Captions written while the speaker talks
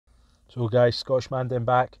So guys, Scottishman Den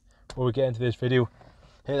back. Before we get into this video,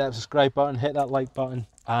 hit that subscribe button, hit that like button,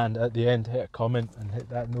 and at the end hit a comment and hit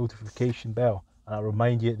that notification bell, and I'll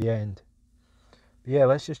remind you at the end. But yeah,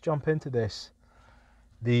 let's just jump into this.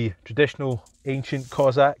 The traditional ancient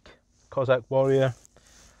Cossack warrior,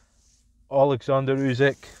 Oleksandr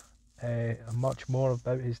Usyk, and much more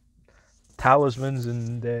about his talismans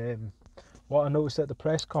and what I noticed at the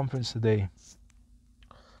press conference today.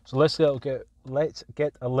 So let's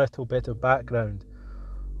get a little bit of background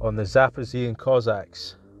on the Zaporizhian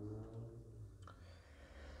Cossacks.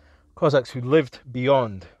 Cossacks who lived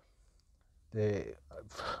beyond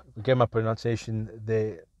forgive my pronunciation,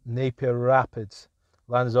 the Napier Rapids.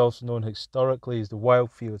 Land is also known historically as the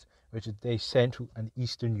Wildfields, which is today central and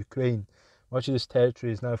eastern Ukraine. Much of this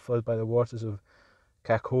territory is now flooded by the waters of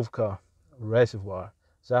Kakhovka Reservoir.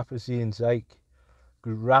 Zaporizhian Zyk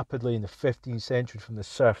grew rapidly in the 15th century from the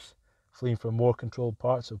serfs, fleeing from more controlled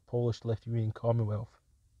parts of Polish-Lithuanian Commonwealth.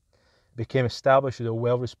 It became established as a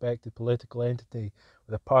well-respected political entity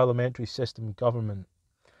with a parliamentary system of government.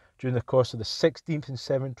 During the course of the 16th and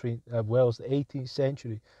 17th, as well as the 18th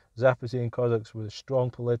century, Zaporizhian Cossacks were a strong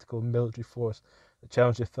political and military force that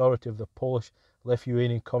challenged the authority of the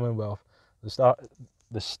Polish-Lithuanian Commonwealth, the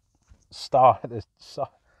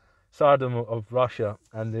Tsardom of Russia,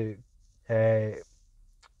 and the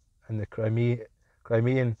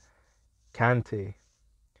Crimean Khanate.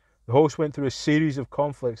 The host went through a series of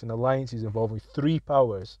conflicts and alliances involving three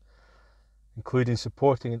powers, including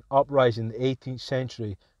supporting an uprising in the 18th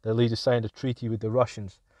century that later signed a treaty with the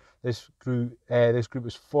Russians. This group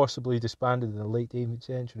was forcibly disbanded in the late 18th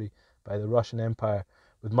century by the Russian Empire,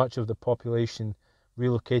 with much of the population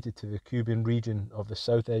relocated to the Kuban region of the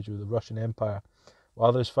south edge of the Russian Empire, while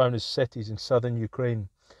others founded cities in southern Ukraine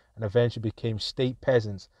and eventually became state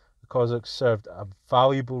peasants. The Cossacks served a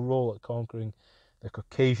valuable role at conquering the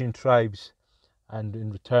Caucasian tribes and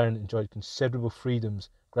in return enjoyed considerable freedoms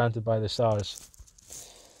granted by the Tsars.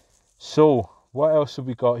 So, what else have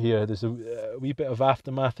we got here? There's a wee bit of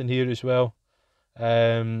aftermath in here as well.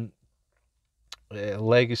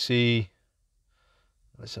 Legacy.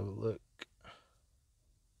 Let's have a look.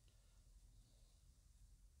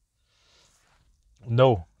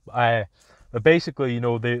 No, but basically,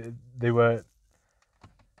 they were,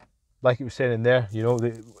 like it was saying in there, they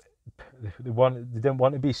didn't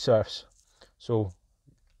want to be serfs. So,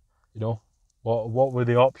 what were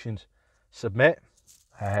the options? Submit,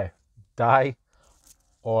 die,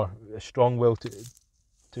 or a strong will to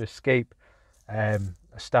escape.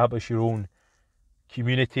 Establish your own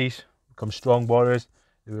communities, become strong warriors.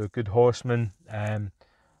 They were good horsemen.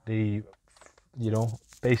 They,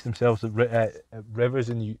 based themselves at rivers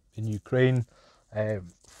in Ukraine,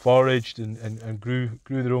 foraged and grew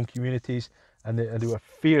their own communities, and they were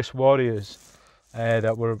fierce warriors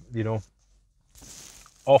that were,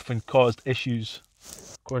 often caused issues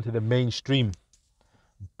according to the mainstream.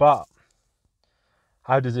 But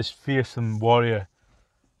how does this fearsome warrior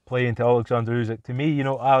play into Oleksandr Usyk? To me,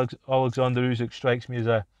 Oleksandr Usyk strikes me as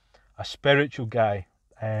a spiritual guy.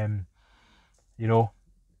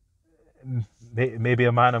 Maybe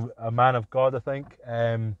a man of God, I think.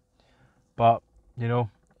 But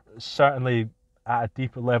certainly at a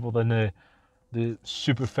deeper level than the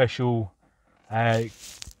superficial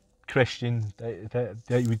Christian that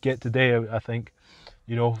you would get today. I think,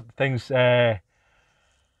 things that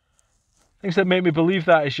make me believe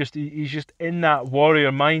that is just he's just in that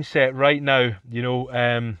warrior mindset right now.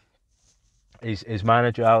 His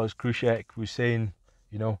manager Alex Cossak was saying,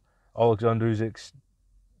 Oleksandr Usyk's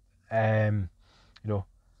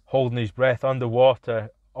holding his breath underwater,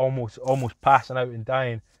 almost passing out and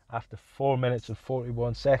dying after 4 minutes and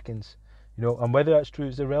 41 seconds. And whether that's true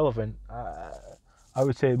is irrelevant. I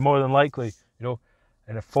would say more than likely, in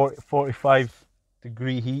a 45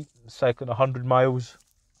 degree heat, cycling 100 miles,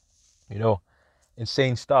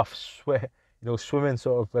 insane stuff. Swimming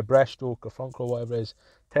sort of a breaststroke or front crawl, whatever it is,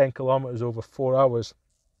 10 kilometers over 4 hours,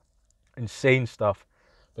 insane stuff.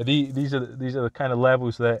 But these are the kind of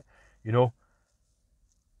levels that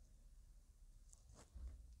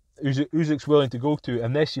Usyk's willing to go to,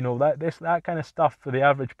 and this, that kind of stuff for the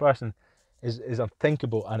average person is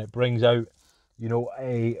unthinkable, and it brings out,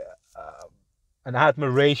 an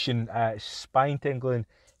admiration, spine tingling,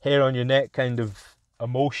 hair on your neck kind of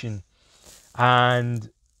emotion, and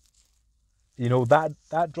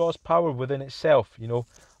that draws power within itself.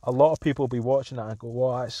 A lot of people will be watching that and go,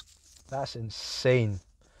 "Wow, that's insane,"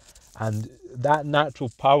 and that natural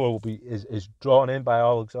power is drawn in by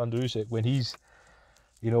Oleksandr Usyk when he's,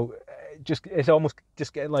 it's almost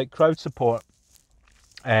just getting like crowd support.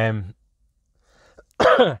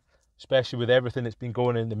 especially with everything that's been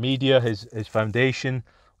going in the media, his foundation,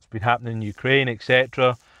 what's been happening in Ukraine,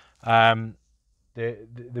 etc. The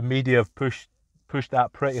media have pushed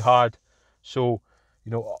that pretty hard. So, you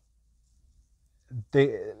know,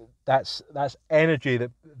 that's energy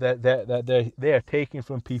that they are taking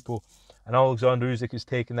from people, and Oleksandr Usyk is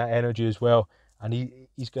taking that energy as well, and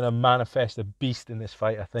he's going to manifest a beast in this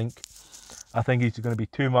fight. I think he's going to be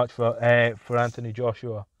too much for Anthony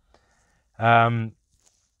Joshua.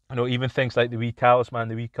 You know, even things like the wee talisman,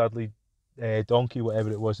 the wee cuddly donkey,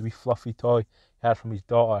 whatever it was, the wee fluffy toy he had from his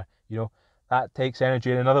daughter, you know, that takes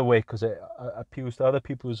energy in another way because it appeals to other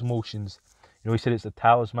people's emotions. You know, he said it's a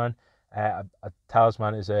talisman. A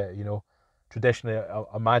talisman is traditionally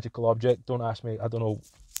a magical object. Don't ask me, I don't know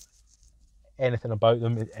anything about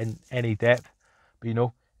them in any depth, but you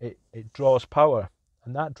know, it draws power,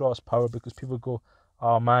 and that draws power because people go,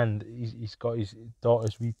 oh man, he's got his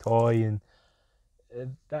daughter's wee toy, and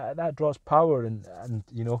that draws power, and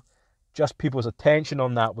you know, just people's attention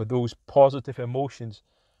on that with those positive emotions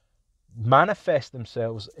manifest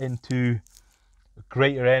themselves into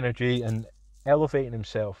greater energy and elevating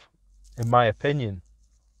himself, in my opinion.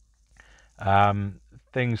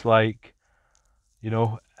 Things like, you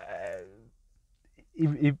know,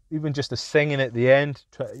 even just the singing at the end,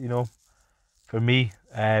 you know, for me,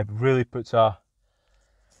 really puts a,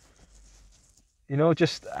 you know,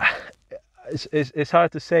 just it's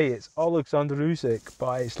hard to say. It's Oleksandr Usyk,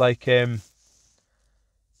 but it's like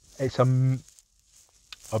it's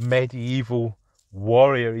a medieval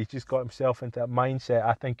warrior. He's just got himself into that mindset.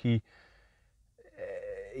 I think he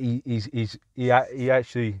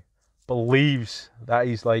actually believes that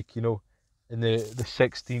he's like, you know, in the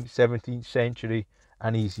 16th, 17th century,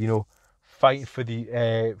 and he's, you know, fighting for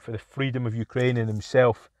the freedom of Ukraine and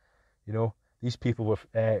himself. You know, these people were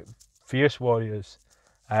fierce warriors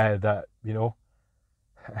that, you know,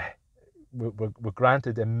 were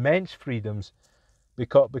granted immense freedoms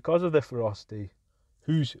because of their ferocity.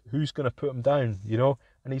 Who's going to put them down? You know,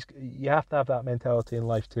 and you have to have that mentality in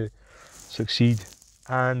life to succeed.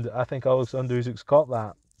 And I think Oleksandr Usyk's got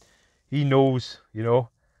that. He knows, you know,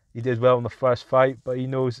 he did well in the first fight, but he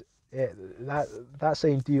knows that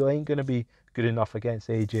same deal ain't going to be good enough against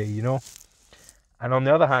AJ, you know. And on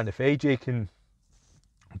the other hand, if AJ can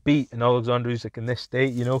beat an Oleksandr Usyk in this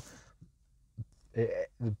state, you know,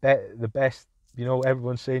 the best, you know,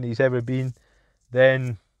 everyone's saying he's ever been,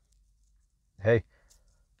 then, hey,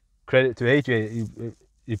 credit to AJ.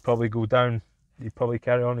 He'd probably go down. He'd probably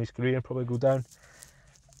carry on his career and probably go down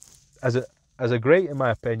as a great, in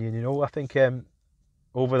my opinion. You know, I think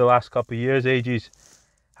over the last couple of years, AJ's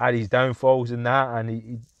had his downfalls in that, and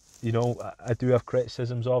he you know, I do have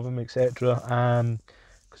criticisms of him, etc.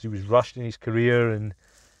 Because he was rushed in his career, and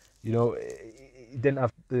you know, he didn't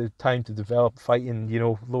have the time to develop fighting, you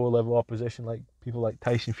know, lower level opposition like people like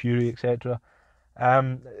Tyson Fury, etc.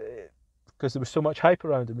 Because there was so much hype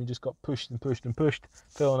around him, he just got pushed and pushed and pushed,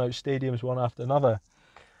 filling out stadiums one after another.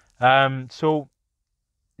 So,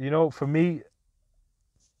 you know, for me,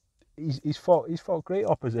 he's fought great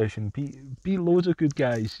opposition, beat loads of good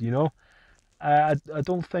guys. You know, I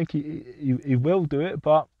don't think he will do it,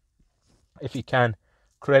 but if he can,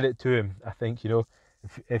 credit to him. I think, you know,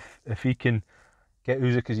 if he can get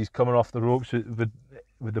Usyk as he's coming off the ropes with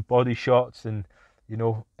the body shots, and you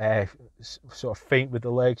know, sort of feint with the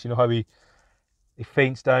legs. You know how he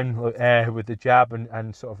feints down with the jab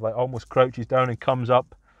and sort of like almost crouches down and comes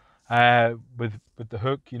up with the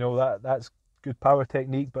hook. You know, that's good power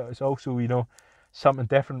technique, but it's also, you know, something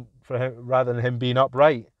different for him rather than him being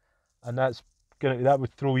upright, and that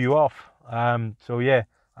would throw you off. So yeah,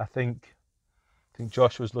 I think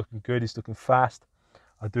Joshua's looking good. He's looking fast.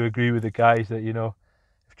 I do agree with the guys that, you know,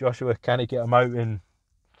 if Joshua can't get him out in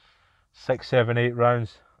 6, 7, 8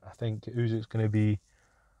 rounds, I think Usyk's going to be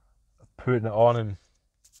putting it on him,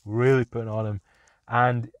 really putting it on him.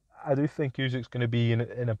 And I do think Usyk's going to be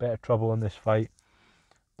in a bit of trouble in this fight.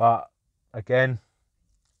 But again,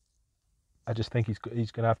 I just think he's going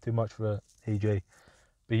to have too much for AJ.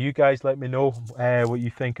 But you guys let me know what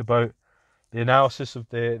you think about the analysis of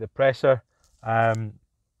the presser. I'm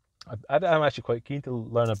actually quite keen to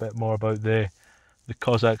learn a bit more about the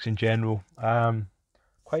Cossacks in general.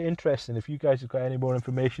 Quite interesting. If you guys have got any more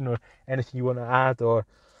information or anything you want to add, or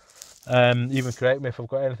even correct me if I've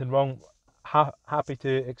got anything wrong, happy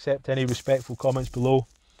to accept any respectful comments below.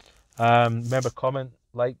 Remember, comment,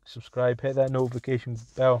 like, subscribe, hit that notification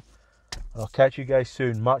bell, and I'll catch you guys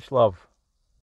soon. Much love.